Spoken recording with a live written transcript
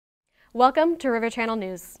Welcome to River Channel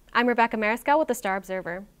News. I'm Rebecca Mariscal with the Star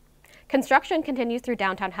Observer. Construction continues through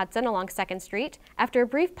downtown Hudson along 2nd Street after a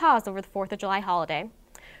brief pause over the 4th of July holiday.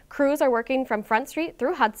 Crews are working from Front Street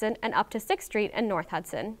through Hudson and up to 6th Street and North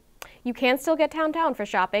Hudson. You can still get downtown for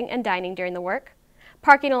shopping and dining during the work.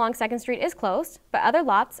 Parking along 2nd Street is closed, but other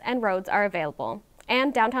lots and roads are available,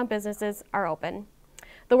 and downtown businesses are open.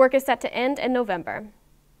 The work is set to end in November.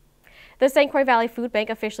 The St. Croix Valley Food Bank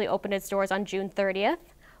officially opened its doors on June 30th.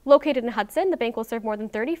 Located in Hudson, the bank will serve more than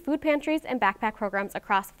 30 food pantries and backpack programs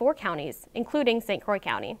across 4 counties, including St. Croix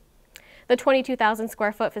County. The 22,000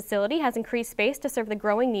 square foot facility has increased space to serve the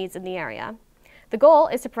growing needs in the area. The goal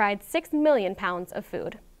is to provide 6 million pounds of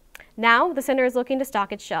food. Now, the center is looking to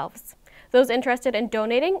stock its shelves. Those interested in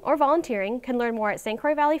donating or volunteering can learn more at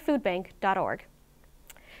stcroixvalleyfoodbank.org.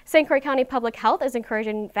 St. Croix County Public Health is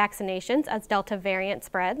encouraging vaccinations as Delta variant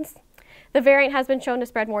spreads. The variant has been shown to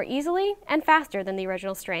spread more easily and faster than the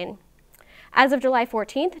original strain. As of July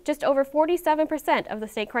 14th, just over 47% of the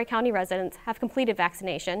St. Croix County residents have completed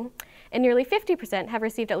vaccination, and nearly 50% have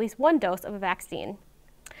received at least 1 dose of a vaccine.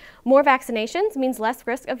 More vaccinations means less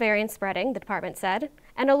risk of variant spreading, the department said,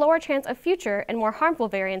 and a lower chance of future and more harmful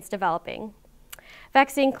variants developing.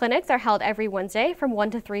 Vaccine clinics are held every Wednesday from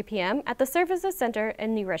 1 to 3 p.m. at the Services Center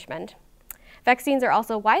in New Richmond. Vaccines are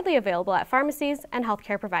also widely available at pharmacies and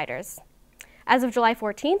healthcare providers. As of July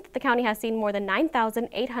 14th, the county has seen more than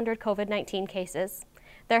 9,800 COVID-19 cases.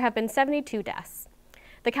 There have been 72 deaths.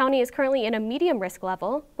 The county is currently in a medium risk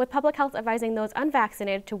level, with public health advising those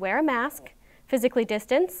unvaccinated to wear a mask, physically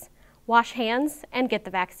distance, wash hands, and get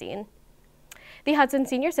the vaccine. The Hudson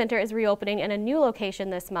Senior Center is reopening in a new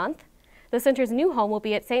location this month. The center's new home will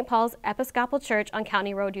be at St. Paul's Episcopal Church on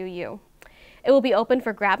County Road UU. It will be open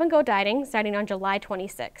for grab-and-go dining starting on July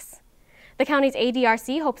 26. The county's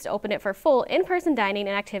ADRC hopes to open it for full in-person dining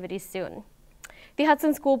and activities soon. The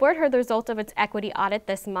Hudson School Board heard the results of its equity audit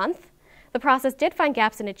this month. The process did find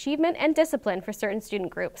gaps in achievement and discipline for certain student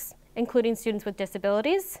groups, including students with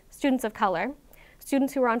disabilities, students of color,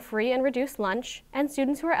 students who are on free and reduced lunch, and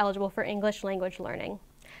students who are eligible for English language learning.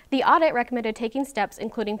 The audit recommended taking steps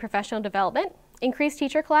including professional development, increased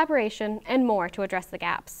teacher collaboration, and more to address the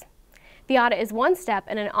gaps. The audit is one step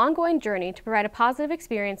in an ongoing journey to provide a positive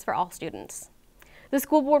experience for all students. The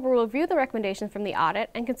school board will review the recommendations from the audit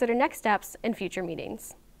and consider next steps in future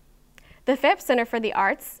meetings. The Phipps Center for the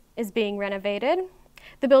Arts is being renovated.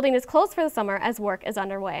 The building is closed for the summer as work is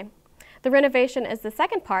underway. The renovation is the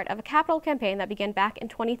second part of a capital campaign that began back in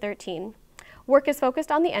 2013. Work is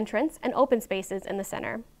focused on the entrance and open spaces in the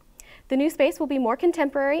center. The new space will be more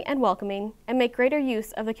contemporary and welcoming and make greater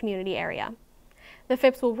use of the community area. The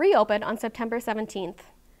Phipps will reopen on September 17th.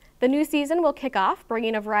 The new season will kick off,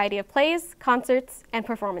 bringing a variety of plays, concerts, and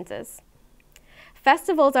performances.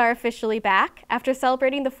 Festivals are officially back. After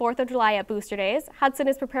celebrating the 4th of July at Booster Days, Hudson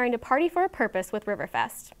is preparing to party for a purpose with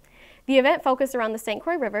Riverfest. The event focused around the St.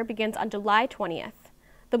 Croix River begins on July 20th.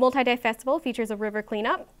 The multi-day festival features a river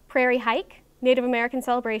cleanup, prairie hike, Native American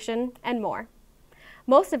celebration, and more.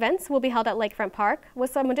 Most events will be held at Lakefront Park,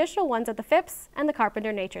 with some additional ones at the Phipps and the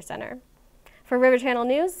Carpenter Nature Center. For River Channel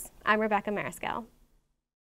News, I'm Rebecca Mariscal.